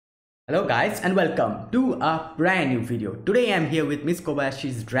Hello guys and welcome to a brand new video. Today I'm here with Miss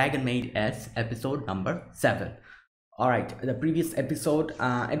Kobayashi's Dragon Maid S episode number 7. Alright, the previous episode,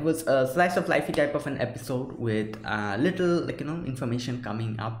 it was a slice of lifey type of an episode with little information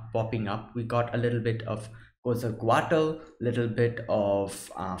popping up. We got a little bit of Quetzalcoatl, little bit of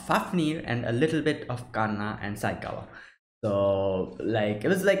Fafnir, and a little bit of Kanna and Saikawa. So it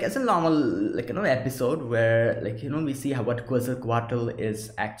was like it's a normal episode where we see how what Quetzalcoatl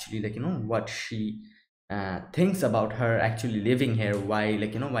is actually what she thinks about her actually living here, why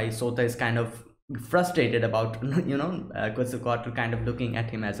why Sota is kind of frustrated about Quetzalcoatl kind of looking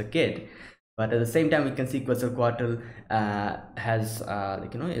at him as a kid. But at the same time we can see Quetzalcoatl has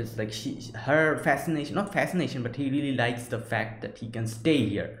is like her fascination, not fascination, but he really likes the fact that he can stay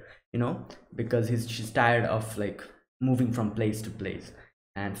here, because she's tired of moving from place to place.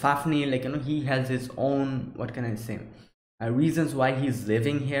 And Fafnir, he has his own, what can I say, reasons why he's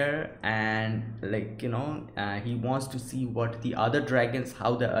living here, and he wants to see what the other dragons,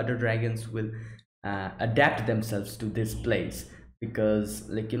 how the other dragons will adapt themselves to this place, because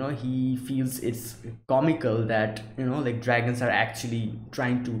he feels it's comical that dragons are actually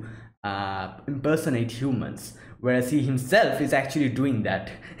trying to impersonate humans, whereas he himself is actually doing that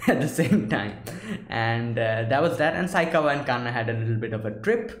at the same time. And that was that. And Saikawa and Kanna had a little bit of a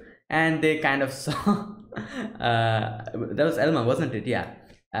trip, and they kind of saw that was Elma, wasn't it? Yeah,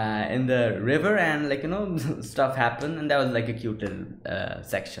 in the river, and stuff happened, and that was like a cute little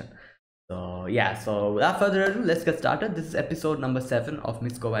section. So yeah, so without further ado, let's get started. This is episode number 7 of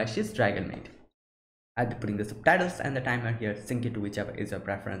Miss Kobayashi's Dragon Maid. I'll be putting the subtitles and the timer here. Sync it to whichever is your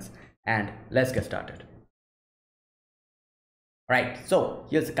preference, and let's get started. Right, so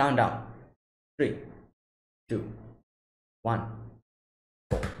here's the countdown. 3, 2, 1.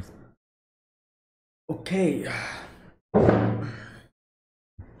 Okay.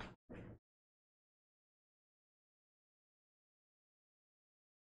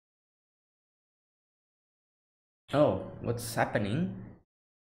 Oh, what's happening?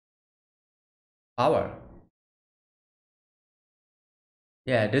 Power.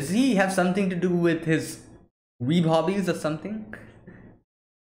 Yeah, does he have something to do with his weeb hobbies or something?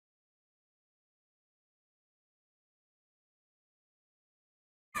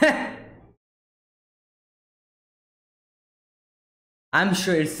 I'm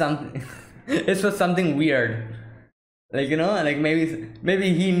sure it's something. It's for something weird,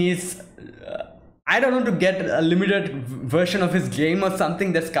 maybe he needs I don't know, to get a limited version of his game or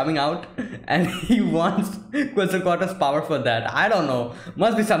something that's coming out, and he wants Quetzalcoatl's power for that. I don't know,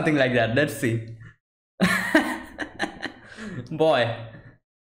 must be something like that. Let's see. Boy.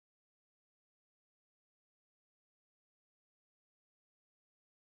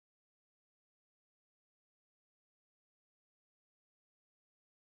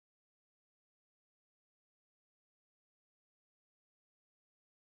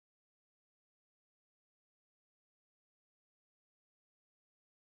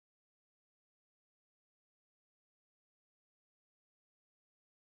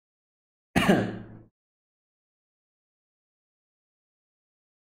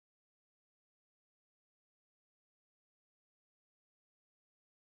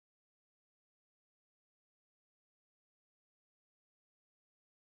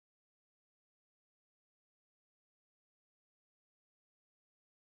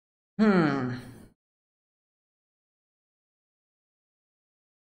 Hmm.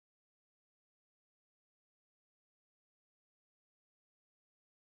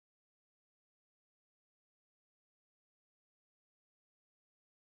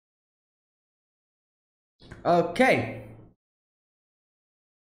 Okay.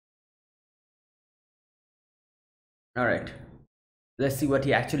 All right. Let's see what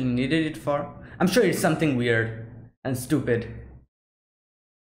he actually needed it for. I'm sure it's something weird and stupid.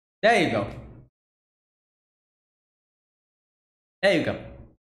 There you go. There you go.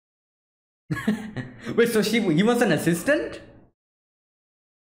 Wait, so he was an assistant?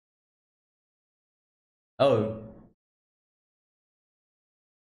 Oh.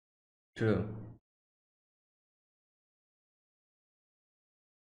 True.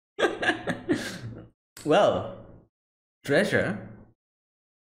 Well, treasure?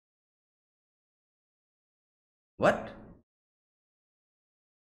 What?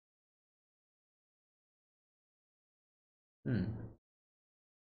 Hmm.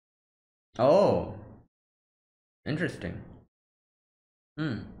 Oh, interesting.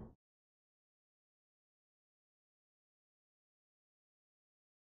 Hmm.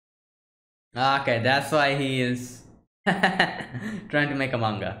 Okay, that's why he is trying to make a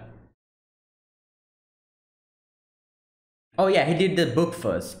manga. Oh yeah, he did the book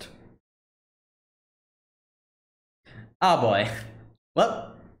first. Oh boy.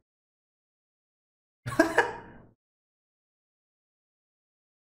 Well.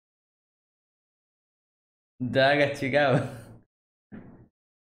 There you go.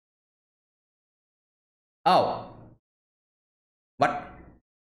 Oh. What?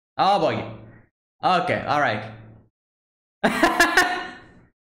 Oh boy. Okay, alright.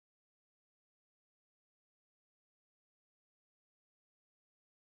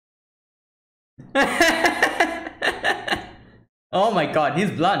 Oh my god,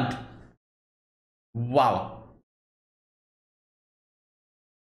 he's blunt. Wow.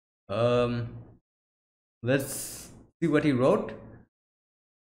 Um, let's see what he wrote.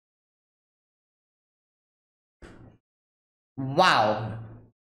 Wow.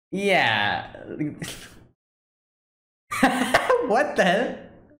 Yeah. What the hell?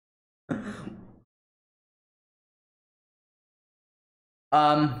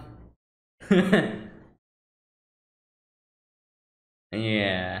 Um.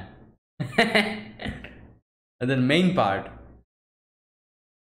 Yeah. And then main part.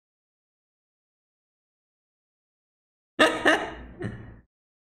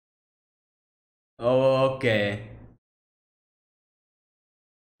 Okay.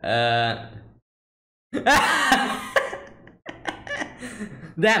 Uh.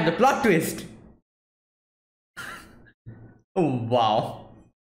 Damn, the plot twist. Oh, wow.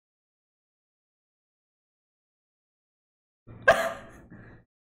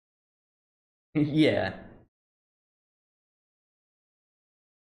 Yeah.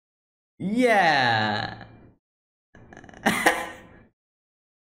 Yeah.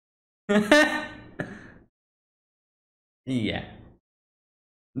 Yeah.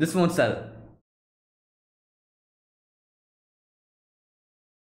 This won't sell.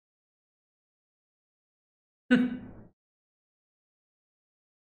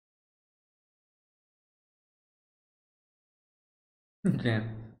 Yeah.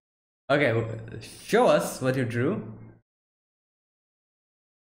 Okay, show us what you drew.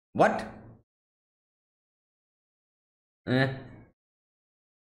 What? Eh.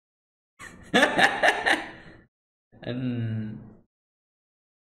 And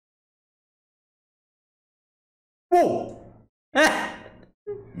whoa!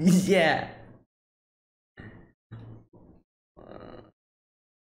 Yeah.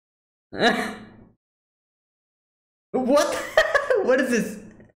 What? What is this?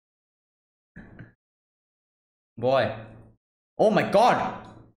 Boy. Oh my god.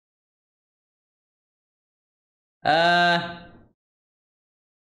 Uh.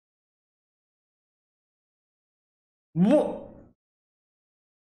 Whoa.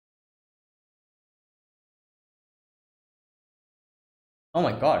 Oh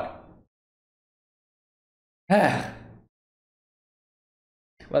my god.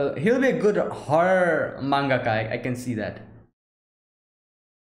 Well, he'll be a good horror mangaka. I can see that.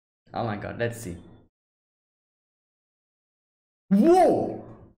 Oh my god. Let's see. Whoa.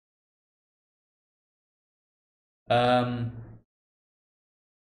 Um.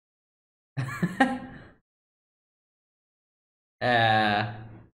 uh.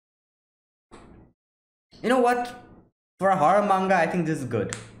 You know what? For a horror manga, I think this is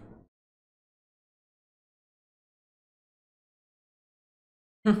good.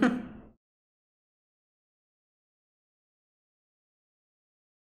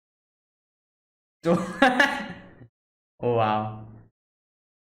 So, oh wow.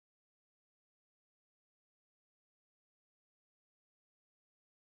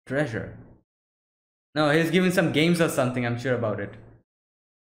 Treasure. No, he's giving some games or something, I'm sure about it.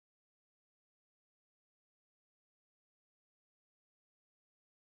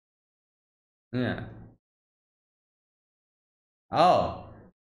 Yeah. Oh.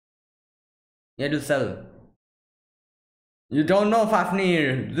 Yeah, to sell. You don't know,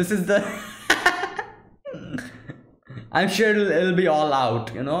 Fafnir. This is the. I'm sure it'll be all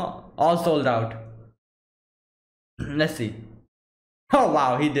out, you know? All sold out. Let's see. Oh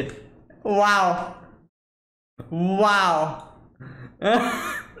wow, he did. Wow. Wow.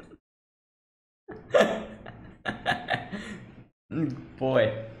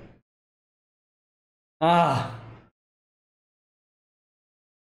 Boy. Ah.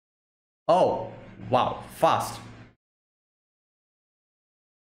 Oh. Wow. Fast.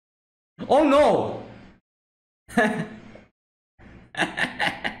 Oh no.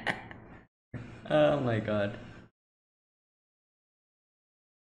 Oh my god.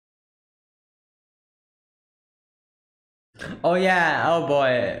 Oh yeah. Oh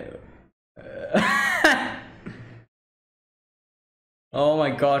boy. Oh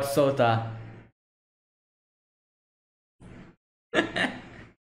my god, Sota.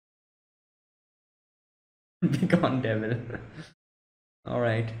 Big on devil. All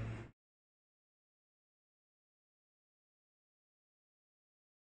right.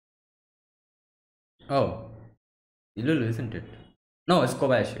 Oh, Ilulu, isn't it? No, it's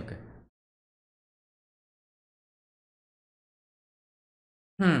Kobayashi. Okay.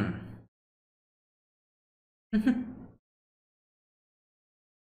 Hmm.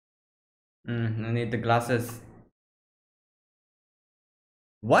 I need the glasses.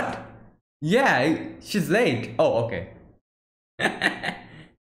 What? Yeah, she's late. Oh, okay.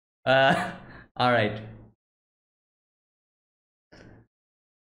 All right.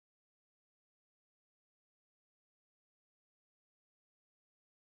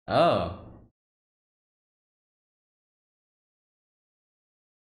 Oh.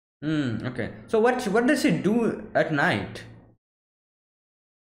 Okay. So what does she do at night?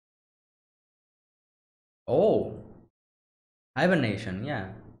 Oh, hibernation.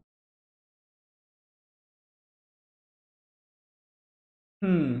 Yeah.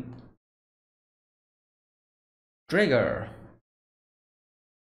 Hmm. Trigger.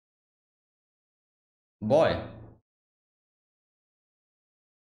 Boy.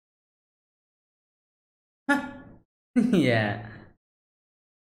 Yeah.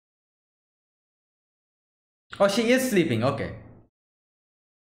 Oh, she is sleeping. Okay.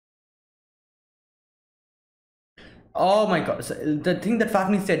 Oh my god. So the thing that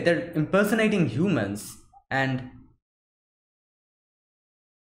Fafni said, they're impersonating humans. And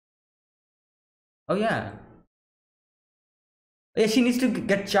oh yeah. Yeah, she needs to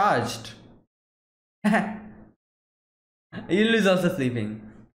get charged. Ilu is also sleeping.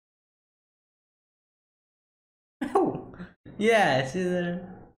 Oh. Yeah, she's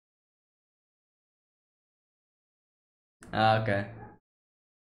okay.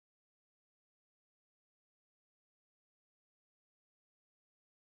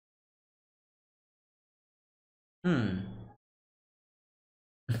 Hmm.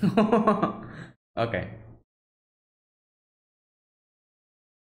 Okay.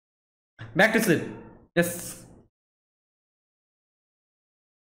 Back to sleep. Yes.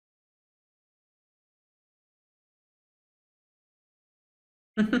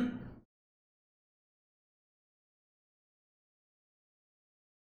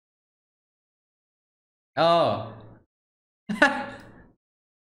 Oh.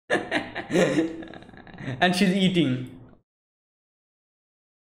 And she's eating.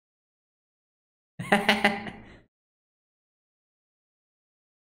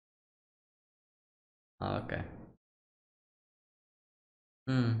 Okay.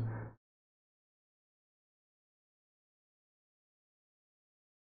 Hmm.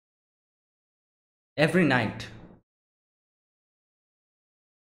 Every night.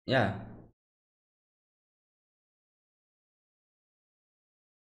 Yeah.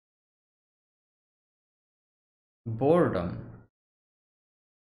 Boredom.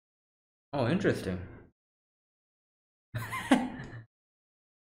 Oh, interesting.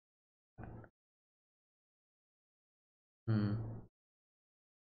 Hmm.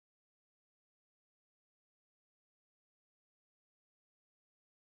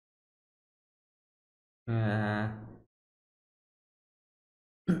 Yeah.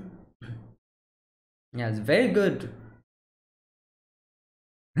 Yeah, it's very good.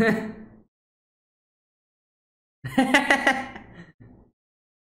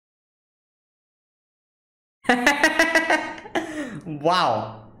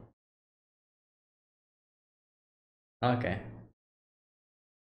 Wow. Okay.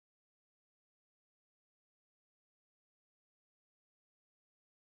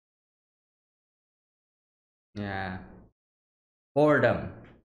 Yeah. Boredom.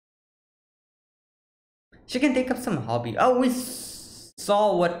 She can take up some hobby. Oh, we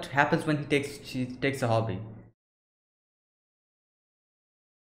saw what happens when she takes a hobby.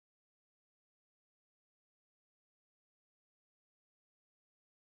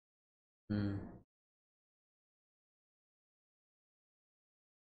 Hmm.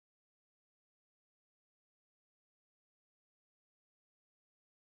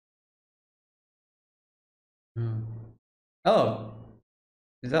 Hmm. Oh,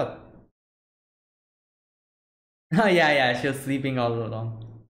 she's up. Oh yeah, yeah. She was sleeping all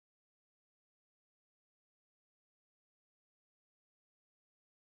along.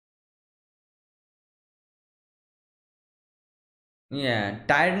 Yeah,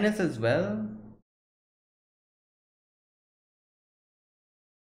 tiredness as well.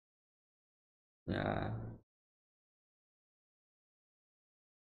 Yeah.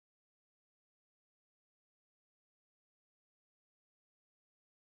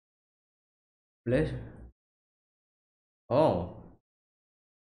 Pleasure. Oh.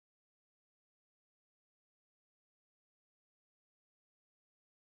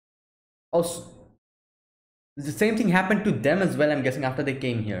 Oh, the same thing happened to them as well, I'm guessing, after they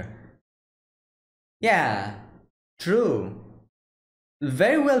came here. Yeah, true.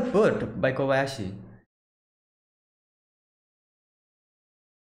 Very well put by Kobayashi.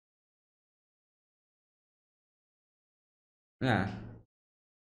 Yeah.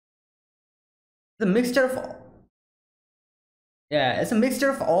 The mixture of, yeah, it's a mixture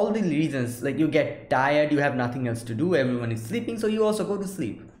of all the reasons. Like you get tired, you have nothing else to do, everyone is sleeping, so you also go to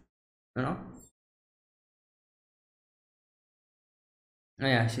sleep. You know? Oh,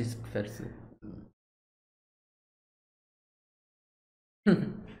 yeah, she's fell asleep.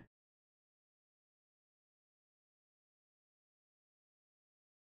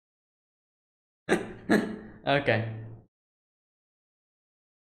 Okay.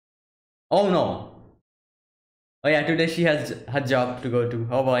 Oh no. Oh yeah, today she has her job to go to.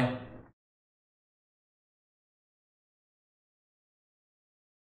 Oh boy.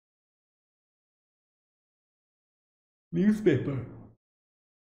 Newspaper.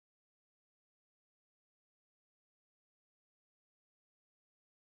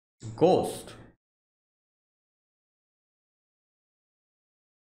 Ghost.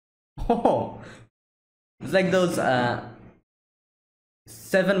 Oh, it's like those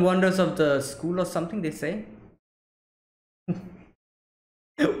seven wonders of the school or something they say.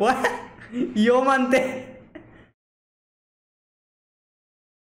 What? Yomante.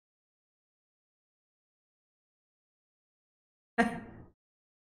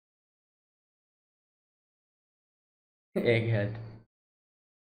 Egghead.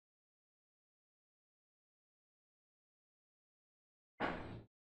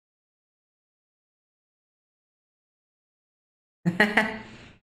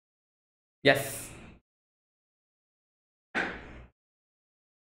 Yes.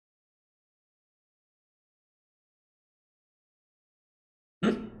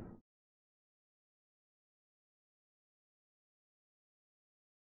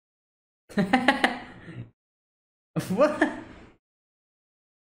 What?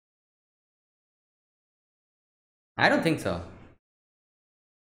 I don't think so.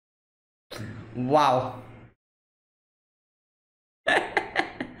 Wow.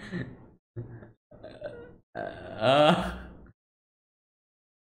 Uh,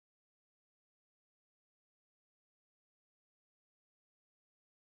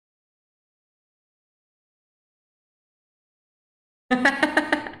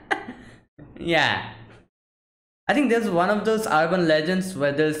 yeah. I think there's one of those urban legends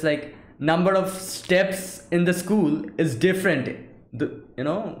where there's like number of steps in the school is different. You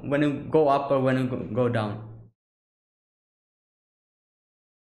know, when you go up or when you go down.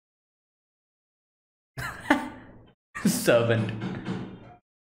 Servant.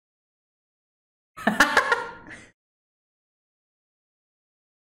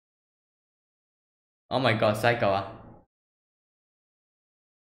 Oh my god, Saikawa.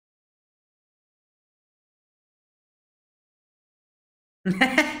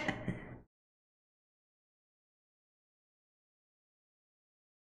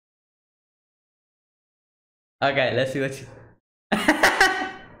 Okay, let's see what you...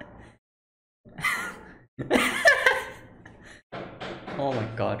 Oh my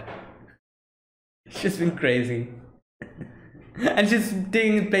god. She's been crazy. And she's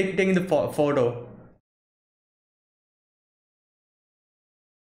taking the photo.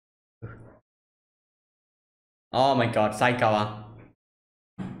 Oh my god, Saikawa.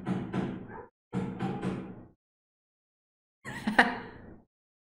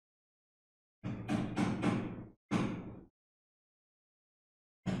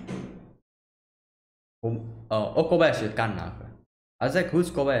 Oh, Kobayashi, Kanna. I was like,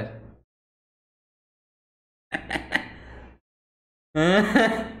 who's Kobayashi?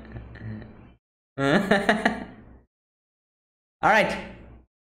 Alright.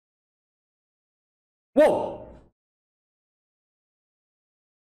 Whoa!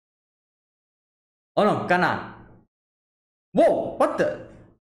 Oh no, Kana. Whoa! What the?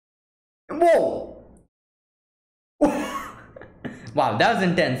 Whoa! Wow, that was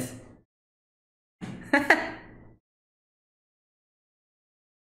intense.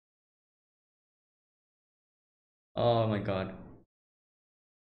 Oh my god.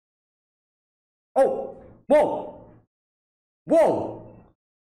 Oh! Whoa! Whoa!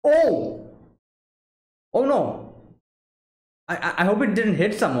 Oh! Oh no! I hope it didn't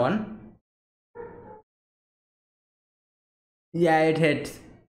hit someone. Yeah, it hit.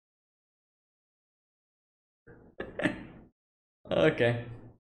 Okay.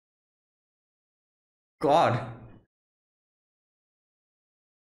 God.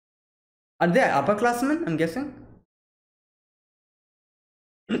 Are they upperclassmen? I'm guessing.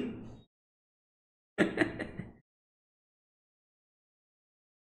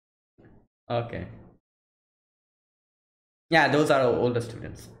 Okay. Yeah, those are older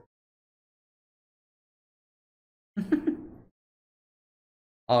students.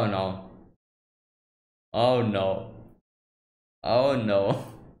 Oh no. Oh no. Oh no.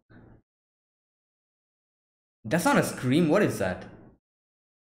 That's not a scream. What is that?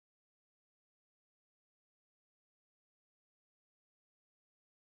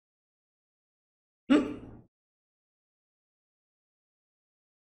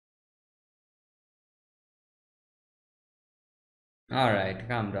 Alright,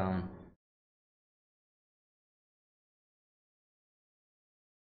 calm down.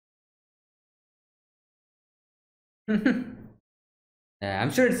 Yeah, I'm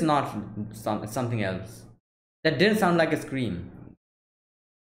sure it's not something else. That didn't sound like a scream.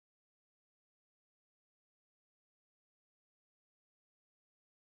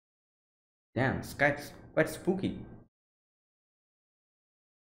 Damn, it's quite spooky.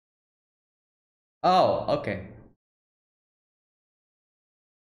 Oh, okay.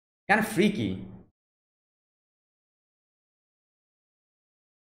 Kind of freaky.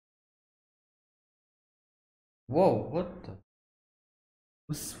 Whoa, what the?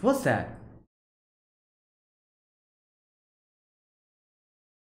 What's that?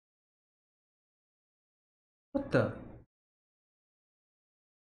 What the?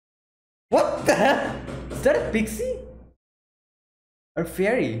 What the hell? Is that a pixie? Or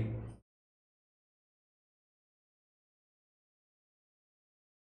fairy?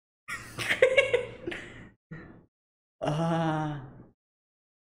 uh,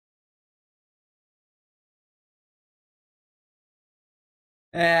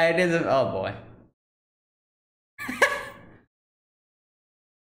 yeah, it is a, oh boy.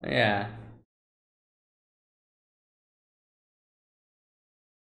 Yeah.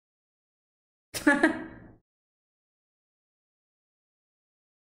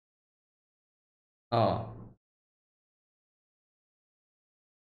 Oh.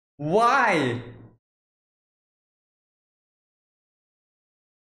 Why?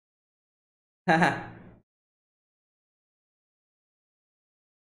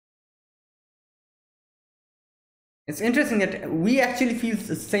 It's interesting that we actually feel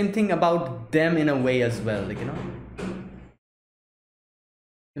the same thing about them in a way as well, like,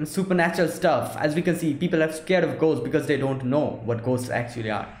 supernatural stuff. As we can see, people are scared of ghosts because they don't know what ghosts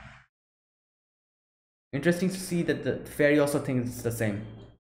actually are. Interesting to see that the fairy also thinks it's the same.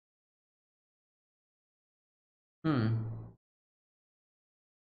 Hmm.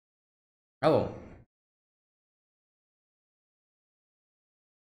 Oh.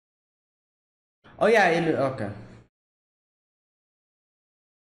 Oh yeah, okay.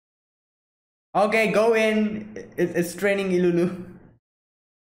 Okay, go in. It's training Ilulu.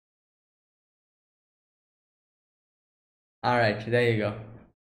 Alright, there you go.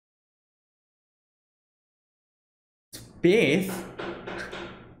 Space?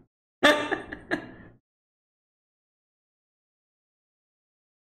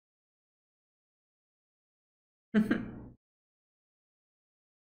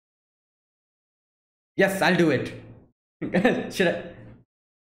 Yes, I'll do it. Should I?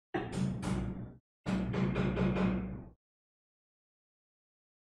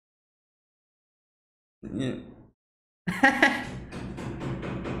 Yeah.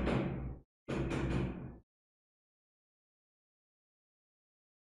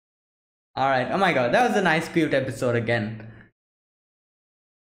 Alright, oh my god, that was a nice cute episode again.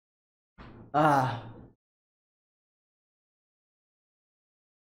 Ah.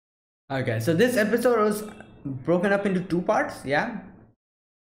 Okay, so this episode was broken up into two parts, yeah?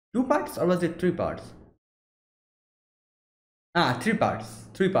 Two parts, or was it three parts? Ah, three parts.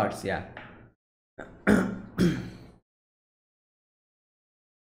 Three parts, yeah.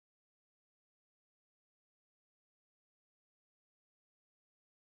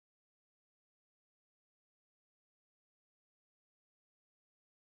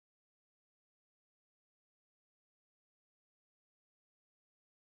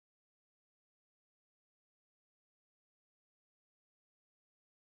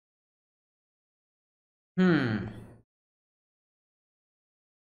 Hmm.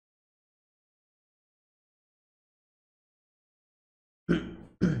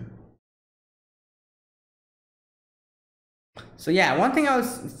 So yeah, one thing I was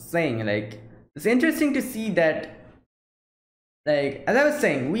saying, like, it's interesting to see that, like, as I was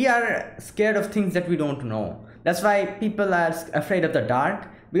saying, we are scared of things that we don't know. That's why people are afraid of the dark,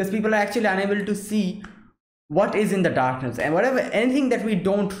 because people are actually unable to see what is in the darkness, and whatever anything that we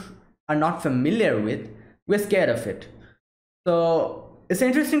don't are not familiar with, we're scared of it. So it's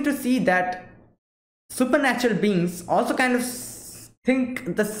interesting to see that supernatural beings also kind of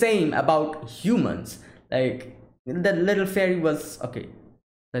think the same about humans. Like the little fairy was okay.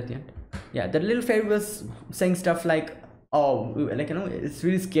 At the end, yeah, the little fairy was saying stuff like, oh, like, it's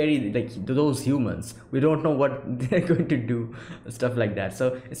really scary, like those humans, we don't know what they're going to do, stuff like that.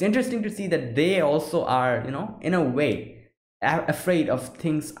 So it's interesting to see that they also are, in a way afraid of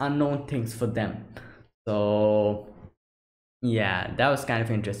things, unknown things for them. So yeah, that was kind of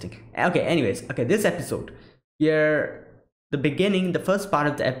interesting. Okay, anyways, okay, this episode here, the beginning, the first part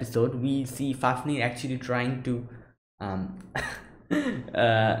of the episode, we see Fafnir actually trying to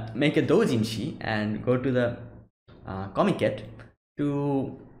make a doujinshi and go to the comiket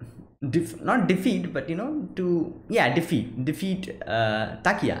to not defeat, but defeat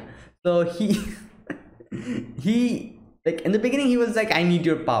Takia. So he he, like, in the beginning he was like, I need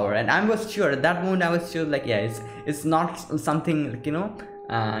your power, and I was sure at that moment, I was sure, like, yeah, it's not something like,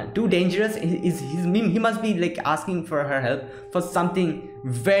 too dangerous. He must be like asking for her help for something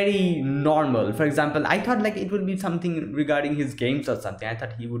very normal. For example, I thought like it would be something regarding his games or something. I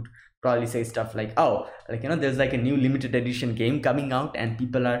thought he would probably say stuff like, oh, like, there's like a new limited edition game coming out and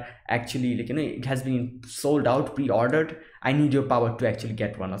people are actually like, it has been sold out, pre-ordered, I need your power to actually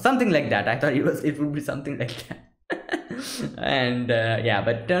get one, or something like that. I thought it would be something like that. And yeah,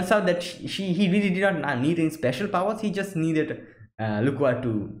 but turns out that he really did not need any special powers. He just needed Lukua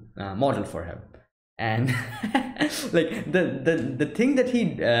to model for him. And like the thing that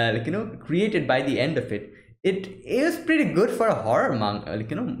he created by the end of it, it is pretty good for a horror manga,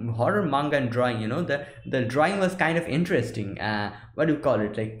 like, horror manga and drawing. The drawing was kind of interesting. What do you call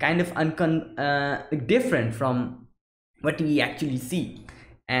it, like kind of different from what we actually see,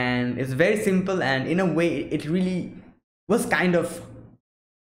 and it's very simple, and in a way it really was kind of,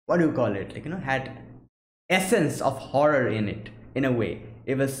 what do you call it, like, had essence of horror in it. In a way,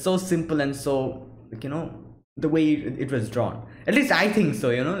 it was so simple and so, like, the way it was drawn. At least I think so.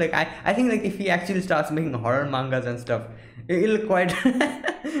 Like, I think like if he actually starts making horror mangas and stuff, it'll quite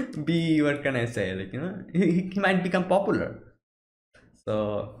be, what can I say, like, he might become popular.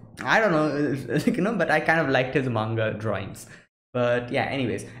 So I don't know, like, but I kind of liked his manga drawings. But yeah,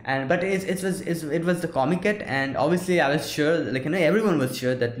 anyways, but it was the comiket, and obviously I was sure, like, everyone was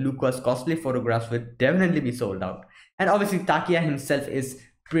sure that Luca's cosplay photographs would definitely be sold out. And obviously Takia himself is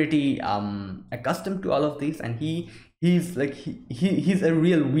pretty accustomed to all of these, and he's like, he's a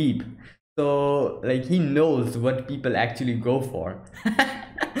real weeb. So like, he knows what people actually go for.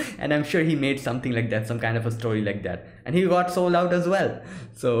 And I'm sure he made something like that, some kind of a story like that, and he got sold out as well.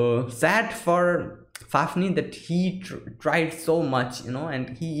 So sad for Fafnir that he tried so much,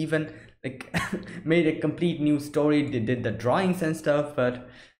 and he even like made a complete new story, did the drawings and stuff, but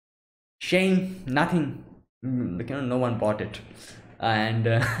shame, nothing, like, no one bought it. And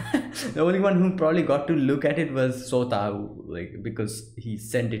the only one who probably got to look at it was Sota, like, because he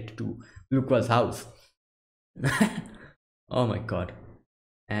sent it to Luca's house. Oh my god.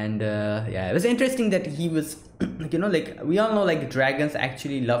 And yeah, it was interesting that he was like, like, we all know, like, dragons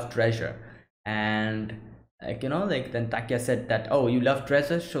actually love treasure. And like, like, then Takia said that, oh, you love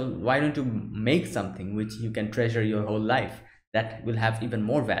treasure, so why don't you make something which you can treasure your whole life, that will have even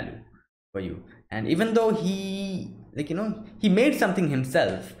more value for you. And even though he, like, he made something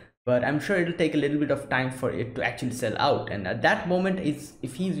himself, but I'm sure it'll take a little bit of time for it to actually sell out. And at that moment, is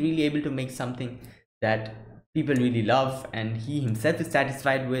if he's really able to make something that people really love and he himself is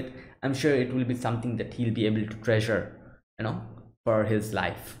satisfied with, I'm sure it will be something that he'll be able to treasure, for his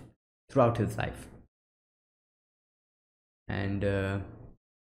life, throughout his life. And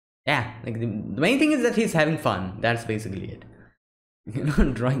yeah, like, the main thing is that he's having fun. That's basically it.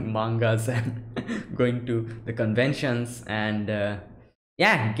 Drawing mangas and going to the conventions, and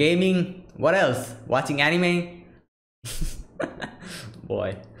yeah, gaming. What else? Watching anime.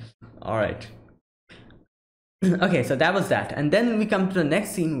 Boy. All right. Okay, so that was that, and then we come to the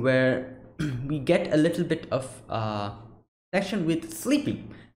next scene where we get a little bit of section with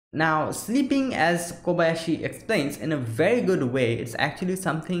sleeping. Now, sleeping, as Kobayashi explains in a very good way, it's actually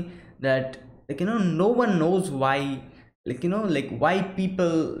something that, like, no one knows why, like, like, why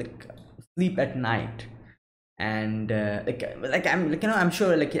people, like, sleep at night. And like I'm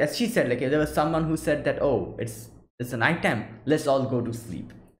sure, like, as she said, like, there was someone who said that, oh, it's a nighttime, let's all go to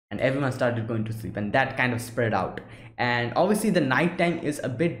sleep, and everyone started going to sleep, and that kind of spread out. And obviously the nighttime is a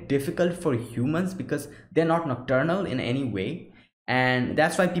bit difficult for humans because they're not nocturnal in any way, and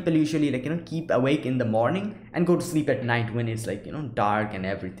that's why people usually, like, keep awake in the morning and go to sleep at night when it's, like, dark and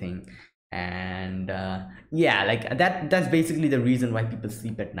everything. And yeah, like, that's basically the reason why people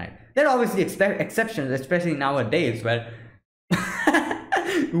sleep at night. There are obviously exceptions, especially nowadays, where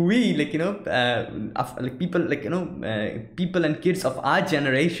we, like, like people, like, people and kids of our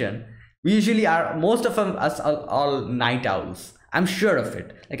generation, we usually are, most of us are all night owls. I'm sure of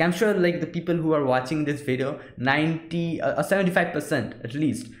it. Like, I'm sure, like, the people who are watching this video, 90 or 75% at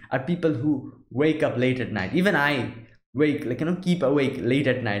least, are people who wake up late at night. Even I wake, like, keep awake late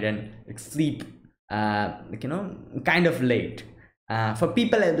at night and, like, sleep like, kind of late. For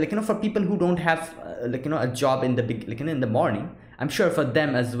people, like, for people who don't have like, a job in the big, like, in the morning, I'm sure for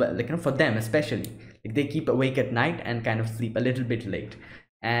them as well, like, for them especially, like, they keep awake at night and kind of sleep a little bit late.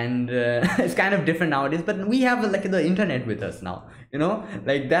 And it's kind of different nowadays, but we have, like, the internet with us now,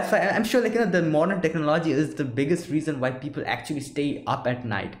 like, that's why I'm sure, like, the modern technology is the biggest reason why people actually stay up at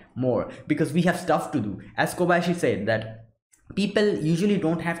night more, because we have stuff to do. As Kobayashi said, that people usually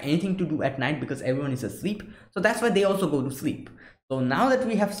don't have anything to do at night because everyone is asleep, so that's why they also go to sleep. So now that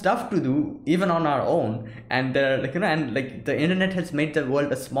we have stuff to do even on our own, and like, and, like, the internet has made the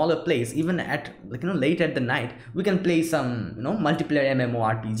world a smaller place, even at, like, late at the night, we can play some, multiplayer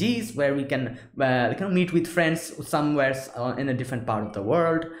MMORPGs where we can like, meet with friends somewhere in a different part of the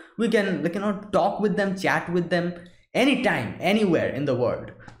world. We can, like, talk with them, chat with them anytime, anywhere in the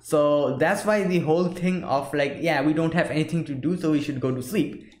world. So that's why the whole thing of, like, yeah, we don't have anything to do, so we should go to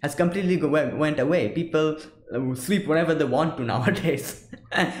sleep, has completely went away. People sleep whenever they want to nowadays.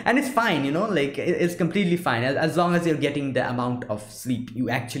 And it's fine, like, it's completely fine as long as you're getting the amount of sleep you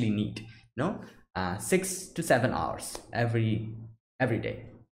actually need, 6 to 7 hours every day.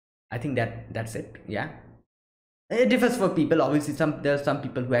 I think that's it. Yeah, it differs for people, obviously. There are some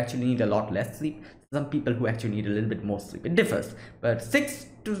people who actually need a lot less sleep, some people who actually need a little bit more sleep. It differs, but 6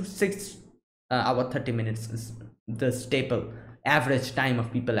 to 6 hour 30 minutes is the staple average time of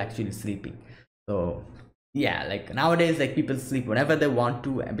people actually sleeping. So yeah, like, nowadays, like, people sleep whenever they want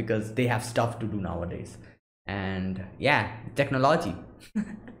to because they have stuff to do nowadays. And yeah, technology.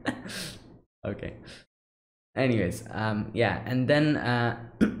 Okay, anyways, yeah, and then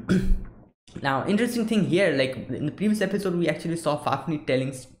now, interesting thing here, like, in the previous episode we actually saw Fafnir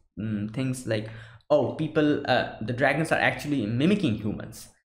telling things like, oh, people, the dragons are actually mimicking humans,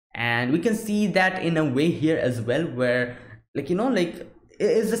 and we can see that in a way here as well, where, like, like,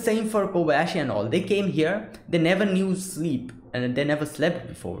 it's the same for Kobayashi and all. They came here, they never knew sleep, and they never slept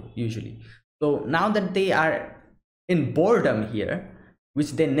before usually. So now that they are in boredom here,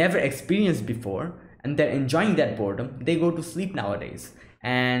 which they never experienced before, and they're enjoying that boredom, they go to sleep nowadays,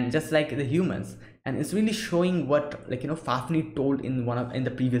 and just like the humans. And it's really showing what, like, Fafnir told in the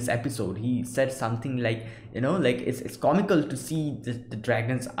previous episode. He said something like, like, it's comical to see the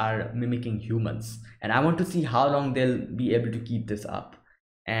dragons are mimicking humans, and I want to see how long they'll be able to keep this up.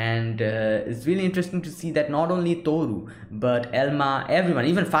 And it's really interesting to see that not only Toru, but Elma, everyone,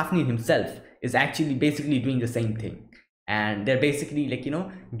 even Fafnir himself, is actually basically doing the same thing. And they're basically, like,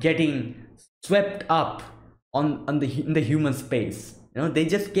 getting swept up in the human space. They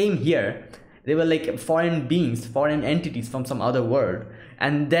just came here. They were like foreign beings, foreign entities from some other world,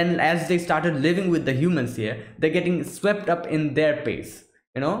 and then as they started living with the humans here, they're getting swept up in their pace.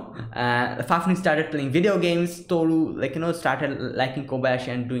 Fafnir started playing video games. Toru, like, started liking Kobayashi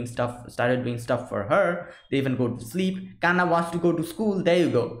and started doing stuff for her. They even go to sleep. Kana wants to go to school. There you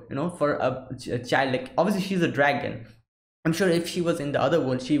go. For a child, like, obviously she's a dragon. I'm sure if she was in the other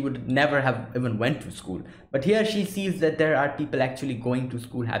world, she would never have even went to school. But here she sees that there are people actually going to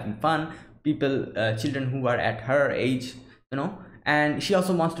school, having fun. People, children who are at her age, and she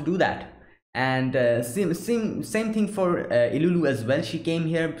also wants to do that. And same thing for Ilulu as well. She came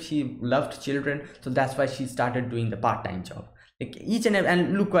here, she loved children, so that's why she started doing the part-time job. Like, each and every,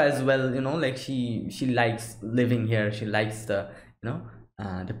 and Luca as well, like, she likes living here. She likes the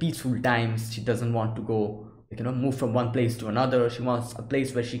the peaceful times. She doesn't want to go, like, move from one place to another. She wants a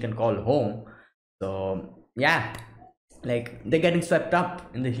place where she can call home. So yeah, like, they're getting swept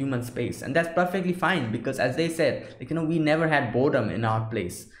up in the human space, and that's perfectly fine, because as they said, like, we never had boredom in our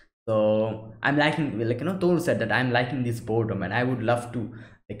place. So I'm liking, like, Toru said that I'm liking this boredom, and I would love to,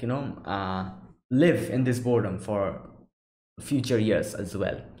 like, live in this boredom for future years as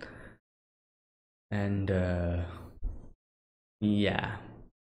well. And yeah,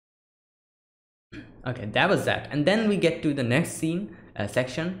 okay, that was that. And then we get to the next scene,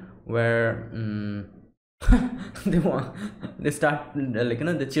 section, where they start, like,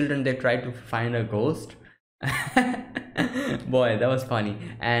 the children, they try to find a ghost. Boy, that was funny.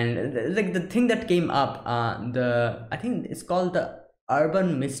 And like, the thing that came up, I think it's called the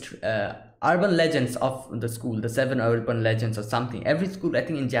urban urban legends of the school, the 7 urban legends or something. Every school, I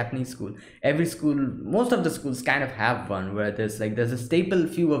think in Japanese school, every school, most of the schools kind of have one where there's a staple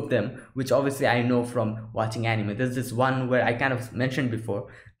few of them, which obviously I know from watching anime. There's this one where I kind of mentioned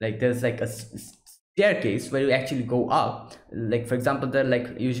before, like there's like a staircase where you actually go up. Like for example, there are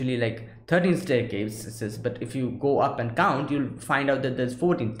like usually like 13 staircases, but if you go up and count, you'll find out that there's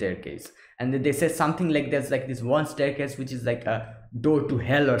 14 staircases. And they say something like there's like this one staircase which is like a door to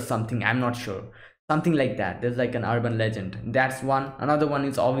hell or something, I'm not sure, something like that. There's like an urban legend. That's one. Another one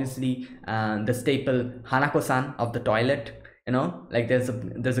is obviously the staple Hanako-san of the toilet, you know, like there's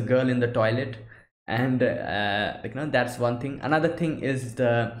a girl in the toilet. And like, you know, that's one thing. Another thing is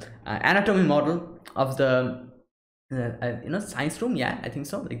the anatomy model of the you know, science room. Yeah, I think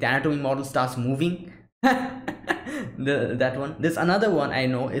so. Like the anatomy model starts moving. That one. There's another one I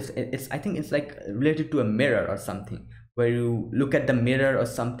know. It's I think it's like related to a mirror or something, where you look at the mirror or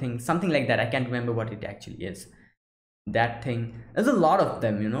something like that. I can't remember what it actually is. That thing. There's a lot of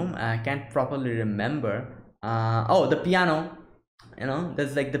them, you know. I can't properly remember. Oh, the piano. You know,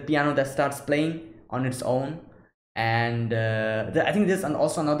 there's like the piano that starts playing on its own. And I think there's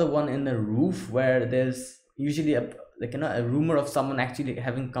also another one in the roof where there's usually a, like, you know, a rumor of someone actually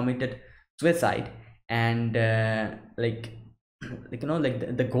having committed suicide. And like you know,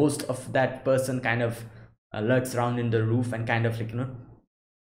 like the ghost of that person kind of lurks around in the roof and kind of like, you know,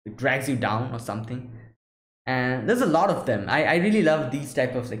 it drags you down or something. And there's a lot of them. I really love these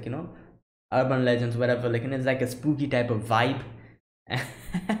type of, like, you know, urban legends, whatever, like, and it's like a spooky type of vibe.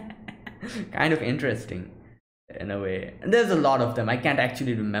 Kind of interesting in a way. And there's a lot of them. I can't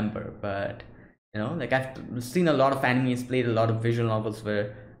actually remember, but you know, like I've seen a lot of animes, played a lot of visual novels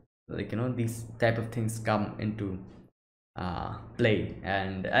where, like, you know, these type of things come into play,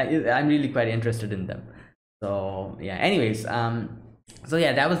 and I'm really quite interested in them. So yeah, anyways, so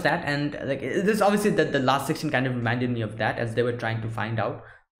yeah, that was that. And like this obviously, the last section kind of reminded me of that, as they were trying to find out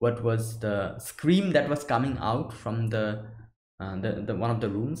what was the scream that was coming out from the one of the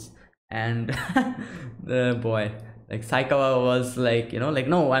rooms. And the boy, like Saikawa was like, you know, like,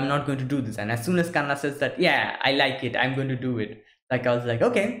 no, I'm not going to do this. And as soon as Kanna says that, yeah, I like it, I'm going to do it, like I was like,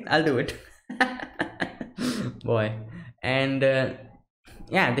 okay, I'll do it. Boy. And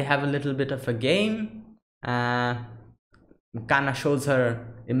yeah, they have a little bit of a game. Kana shows her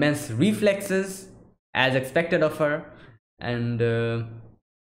immense reflexes as expected of her. And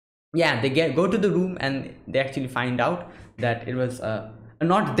yeah, they go to the room, and they actually find out that it was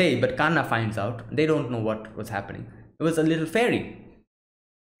not they, but Kanna finds out. They don't know what was happening. It was a little fairy,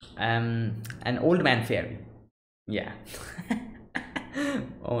 an old man fairy. Yeah.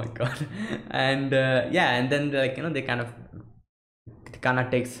 Oh my god. And yeah, and then, like, you know, they kind of, Kanna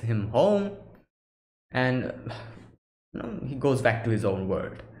takes him home, and you know, he goes back to his own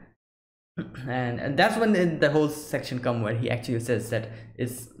world. And that's when the whole section come where he actually says that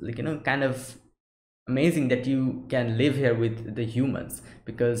it's, like, you know, kind of amazing that you can live here with the humans,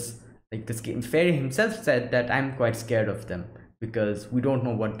 because like this fairy himself said that I'm quite scared of them because we don't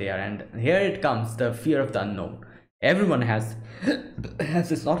know what they are. And here it comes, the fear of the unknown. Everyone has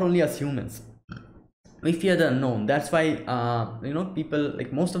this, not only us humans. We fear the unknown. That's why you know, people,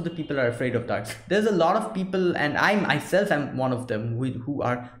 like most of the people are afraid of dark. There's a lot of people, and I myself am one of them, who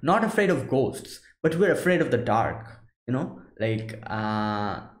are not afraid of ghosts, but we're afraid of the dark, you know. Like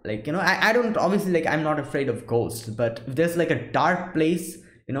you know, I don't, obviously, like, I'm not afraid of ghosts, but if there's like a dark place,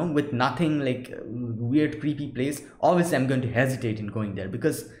 you know, with nothing, like weird creepy place, obviously I'm going to hesitate in going there,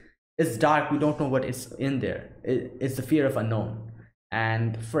 because it's dark, we don't know what is in there. It's the fear of unknown.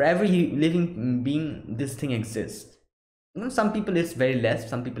 And for every living being, this thing exists. You know, some people it's very less,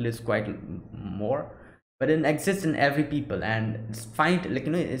 some people it's quite more, but it exists in every people. And it's fine, like,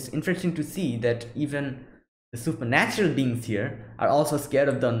 you know, it's interesting to see that even the supernatural beings here are also scared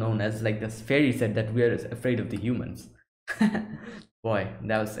of the unknown, as like this fairy said that we are afraid of the humans. Boy,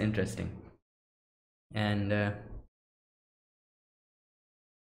 that was interesting. And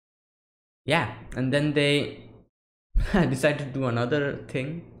yeah, and then they decided to do another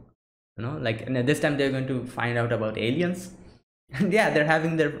thing, you know, like, and this time they're going to find out about aliens. And yeah, they're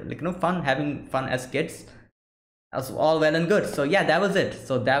having their, like, you know, having fun as kids. That's all well and good. So yeah, that was it.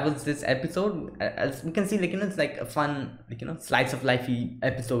 So that was this episode. As we can see, like, you know, it's like a fun, like, you know, slice of lifey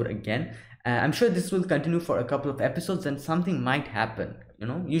episode again. I'm sure this will continue for a couple of episodes, and something might happen, you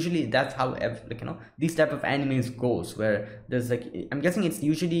know. Usually that's how, like, you know, these type of animes goes, where there's like, I'm guessing it's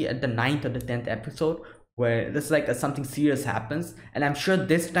usually at the 9th or the 10th episode where there's like something serious happens. And I'm sure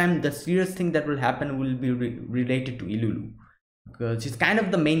this time the serious thing that will happen will be related to Ilulu, because she's kind of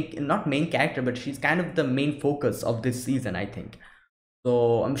the main, not main character, but she's kind of the main focus of this season, I think.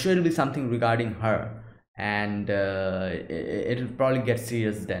 So I'm sure it'll be something regarding her, and it'll probably get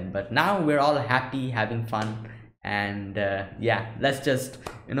serious then. But now we're all happy, having fun, and yeah, let's just,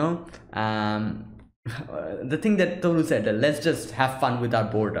 the thing that Toru said, let's just have fun with our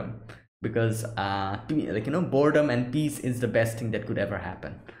boredom, because boredom and peace is the best thing that could ever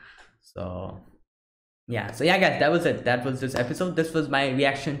happen. So yeah, so yeah guys, that was it. That was this episode. This was my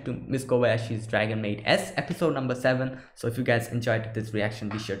reaction to Miss Kobayashi's Dragon Maid S, episode number 7. So if you guys enjoyed this reaction,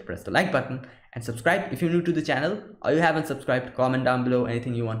 be sure to press the like button and subscribe if you're new to the channel, or you haven't subscribed. Comment down below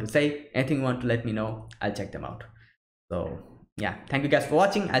anything you want to say, anything you want to let me know. I'll check them out. So yeah, thank you guys for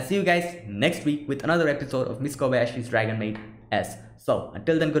watching. I'll see you guys next week with another episode of Miss Kobayashi's Dragon Maid S. So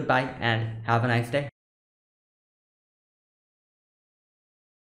until then, goodbye and have a nice day.